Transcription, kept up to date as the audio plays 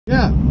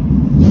Yeah.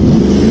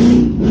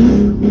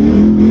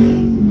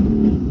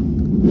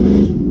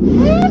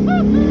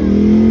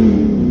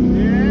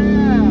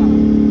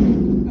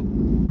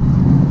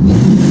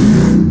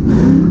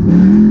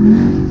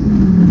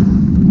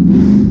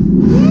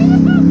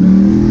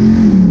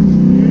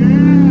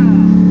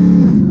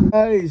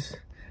 Guys,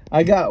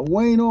 I got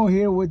Wayno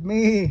here with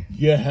me.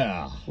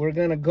 Yeah. We're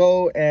gonna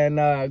go and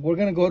we're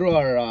gonna go to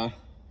our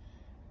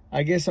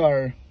I guess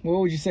our,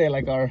 what would you say,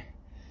 like our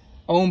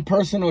own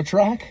personal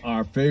track?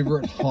 Our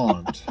favorite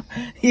haunt.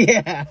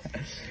 Yeah.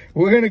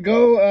 We're gonna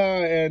go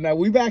and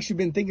we've actually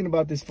been thinking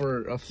about this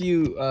for a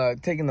few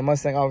taking the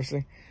Mustang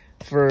obviously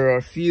for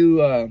a few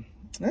for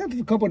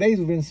a couple of days.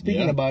 We've been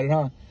speaking about it,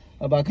 huh?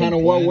 About kind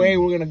of what way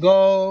we're gonna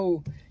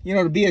go, you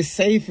know, to be as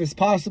safe as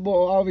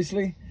possible,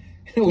 obviously.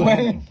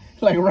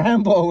 Like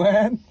Rambo,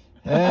 man.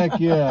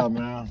 Heck yeah,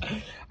 man.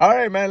 All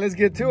right, man, let's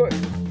get to it.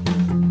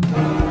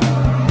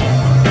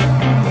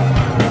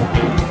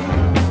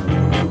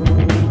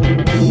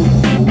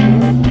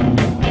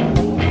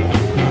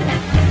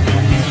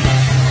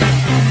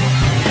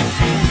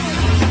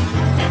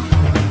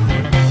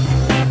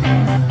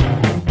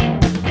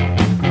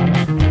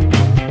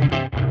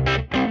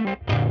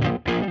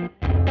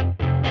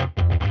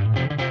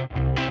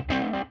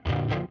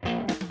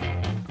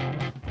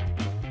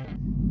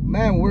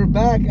 Man, we're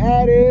back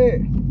at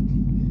it.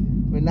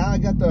 But now I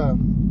got the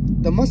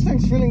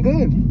Mustang's feeling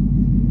good.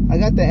 I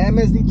got the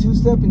MSD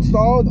two-step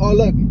installed. Oh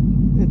look,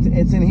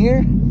 it's in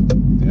here.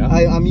 Yeah.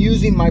 I'm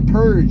using my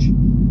purge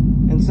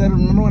instead of,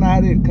 remember when I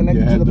had it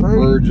connected to the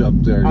purge up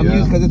there. I'm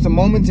using, because it's a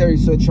momentary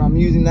switch, so I'm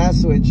using that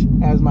switch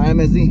as my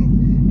MSD,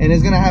 and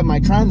it's gonna have my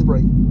trans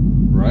brake.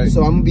 Right.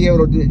 So I'm gonna be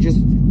able to do it.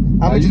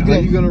 How are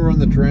you gonna run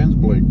the trans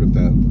brake with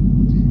that?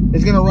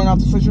 It's gonna run off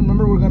the switch.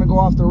 Remember, we're gonna go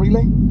off the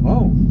relay.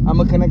 Oh. I'm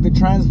gonna connect the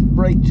trans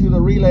brake to the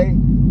relay,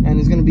 and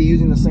it's gonna be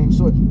using the same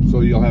switch.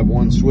 So you'll have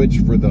one switch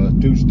for the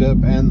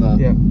two-step and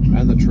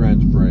the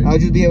trans brake. I'll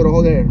just be able to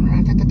hold it.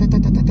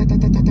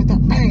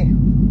 Bam.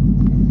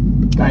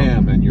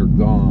 Bam, and you're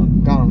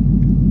gone. Gone.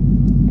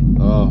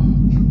 Oh.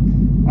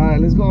 All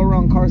right, let's go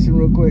around Carson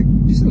real quick.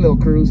 Just a little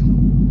cruise.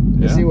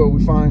 Let's see what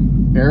we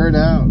find. Air it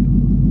out.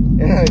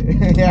 Yeah,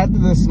 after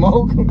the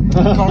smoke,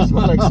 the car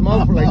smelled like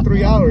smoke for like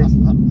 3 hours.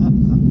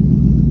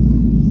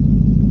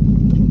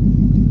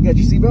 You got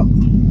your seatbelt?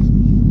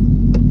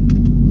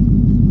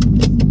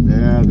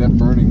 Yeah, that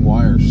burning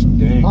wire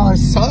stinks. Oh, it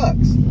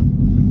sucks.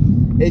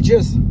 It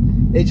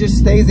just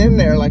stays in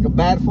there like a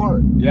bad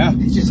fart. Yeah.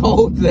 It just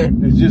holds there.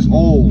 It just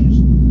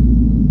holds.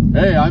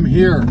 Hey, I'm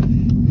here.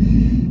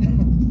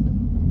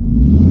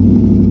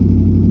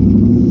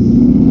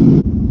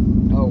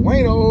 Oh,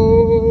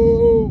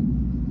 Wayno.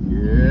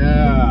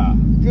 Yeah.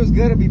 Feels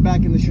good to be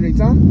back in the streets,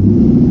 huh?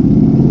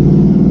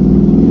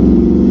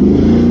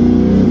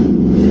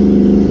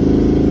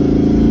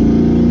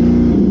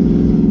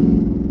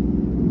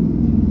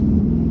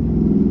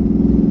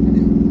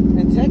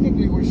 And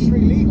technically, we're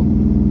street legal.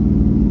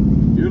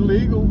 You're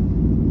legal.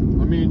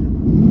 I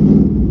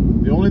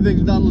mean, the only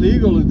thing's not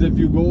legal is if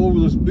you go over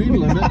the speed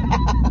limit.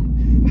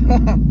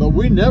 But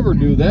we never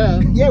do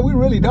that. Yeah, we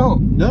really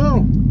don't.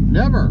 No,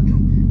 never.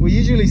 We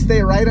usually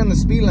stay right on the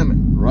speed limit.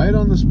 Right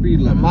on the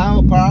speed limit. A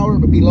mile per hour,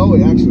 but below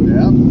it, actually.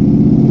 Yeah.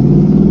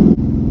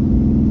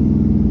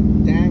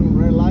 Dang,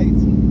 red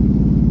lights.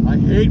 I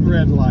hate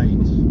red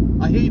lights.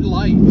 I hate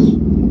lights.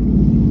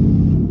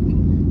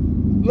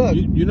 Look,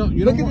 you know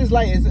look at this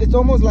light. It's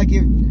almost like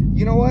if,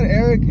 you know what,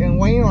 Eric and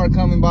Wayne are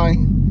coming by.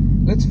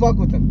 Let's fuck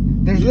with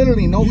them. There's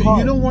literally no car.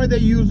 You know why they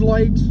use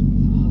lights?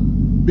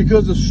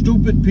 Because of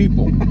stupid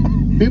people.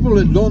 People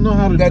that don't know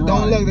how to drive. That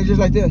don't look, they're just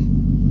like this.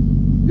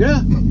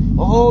 Yeah.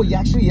 Oh,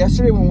 actually,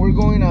 yesterday when we were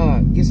going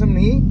to get something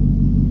to eat,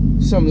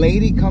 some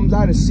lady comes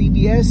out of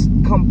CBS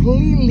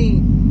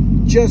completely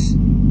just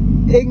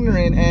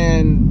ignorant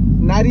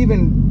and not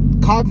even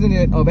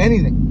cognizant of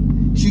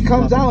anything. She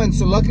comes out, and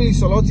so luckily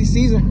Soloti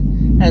sees her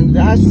and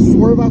has to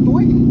swerve out the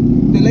way.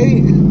 The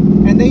lady,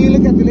 and then you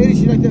look at the lady,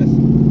 she's like this.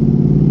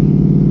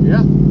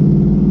 Yeah.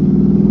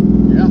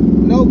 Yeah.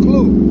 No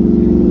clue.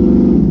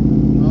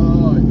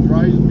 Oh, it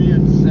drives me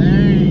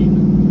insane.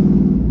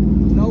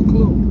 No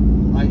clue.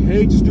 I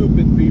hate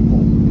stupid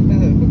people.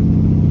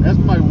 That's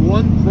my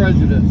one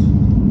prejudice,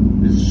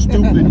 is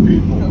stupid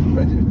people. No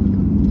prejudice.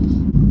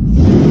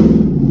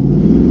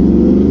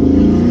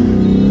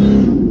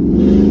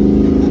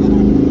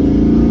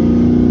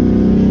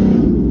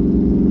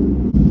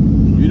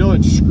 You know,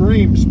 it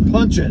screams,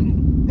 punch it.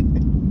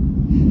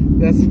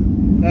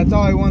 That's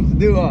all I want to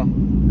do, huh?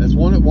 That's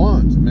what it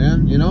wants,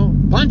 man. You know,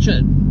 punch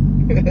it.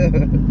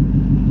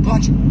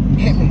 Punch it.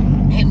 Hit me.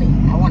 Hit me.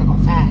 I want to go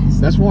fast.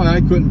 That's why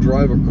I couldn't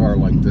drive a car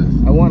like this.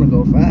 I want to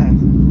go fast.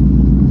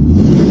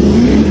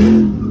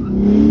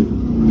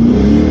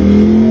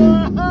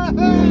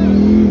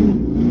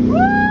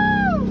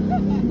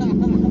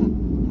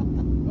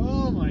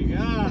 Oh my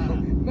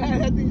God. Man,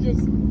 that thing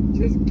just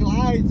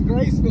glides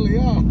gracefully,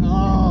 huh?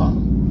 Oh.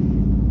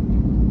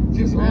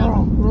 Just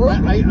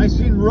I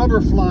seen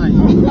rubber flying.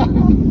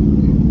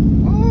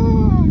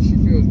 Oh, she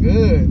feels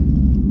good.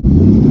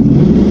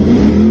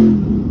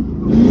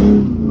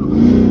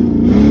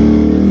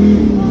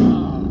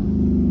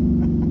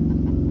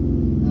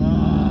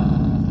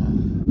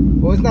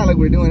 Well, it's not like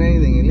we're doing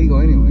anything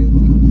illegal anyways.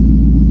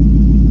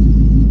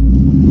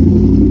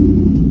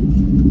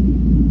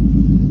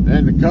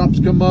 And the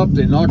cops come up,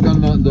 they knock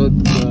on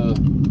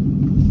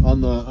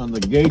the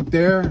gate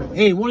there.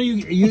 Hey, what are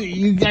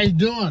you guys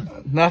doing?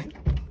 Nothing.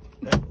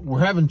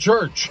 We're having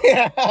church.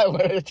 Yeah, we're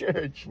at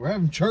church. We're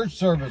having church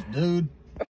service, dude.